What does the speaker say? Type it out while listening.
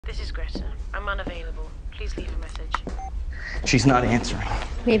This is Greta. I'm unavailable. Please leave a message. She's not answering.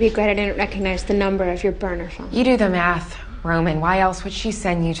 Maybe Greta didn't recognize the number of your burner phone. You do the math, Roman. Why else would she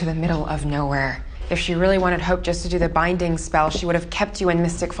send you to the middle of nowhere? If she really wanted Hope just to do the binding spell, she would have kept you in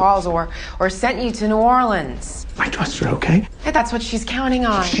Mystic Falls or sent you to New Orleans. I trust her, okay? And that's what she's counting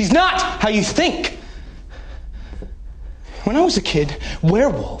on. She's not how you think. When I was a kid,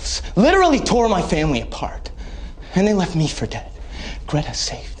 werewolves literally tore my family apart. And they left me for dead. Greta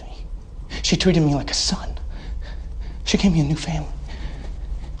saved me. She treated me like a son. She gave me a new family.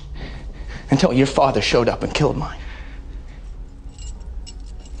 Until your father showed up and killed mine.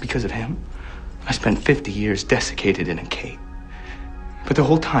 Because of him, I spent 50 years desiccated in a cave. But the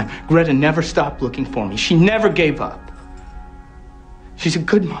whole time, Greta never stopped looking for me. She never gave up. She's a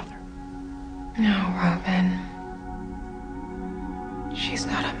good mother. No, Robin. She's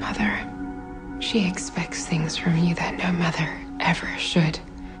not a mother. She expects things from you that no mother ever should.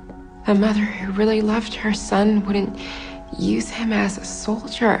 A mother who really loved her son wouldn't use him as a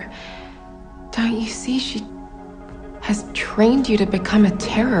soldier. Don't you see? She has trained you to become a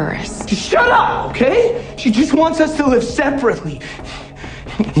terrorist. Just shut up, okay? She just wants us to live separately.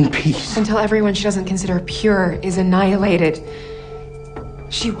 In peace. Until everyone she doesn't consider pure is annihilated.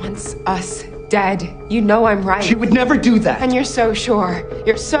 She wants us dead. You know I'm right. She would never do that. And you're so sure.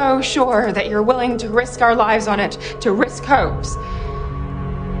 You're so sure that you're willing to risk our lives on it, to risk Hope's.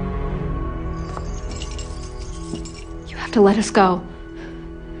 You have to let us go.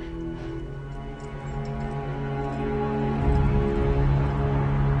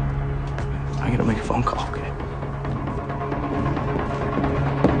 I gotta make a phone call, okay?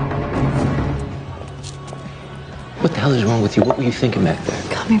 What the hell is wrong with you? What were you thinking back there?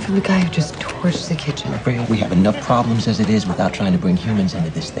 Coming from the guy who just torched the kitchen. Freya, we have enough problems as it is without trying to bring humans into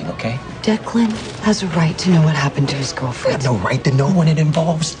this thing, okay? Declan has a right to know what happened to his We girlfriend. have no right to know when it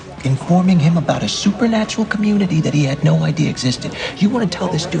involves informing him about a supernatural community that he had no idea existed. You want to tell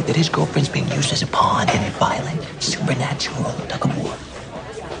this dude that his girlfriend's being used as a pawn in a violent, supernatural tug of war?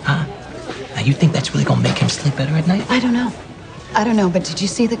 Huh? Now, you think that's really gonna make him sleep better at night? I don't know, but did you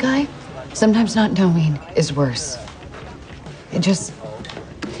see the guy? Sometimes not knowing is worse. I just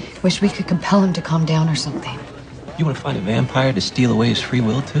wish we could compel him to calm down or something. You want to find a vampire to steal away his free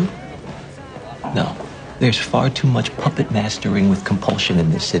will, too? No. There's far too much puppet mastering with compulsion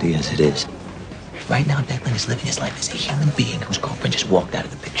in this city as it is. Right now, Declan is living his life as a human being whose girlfriend just walked out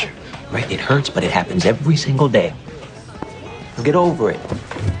of the picture. Right? It hurts, but it happens every single day. Get over it.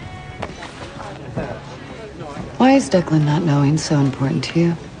 Why is Declan not knowing so important to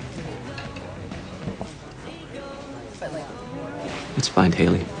you? Let's find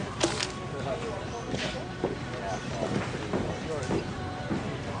Hayley.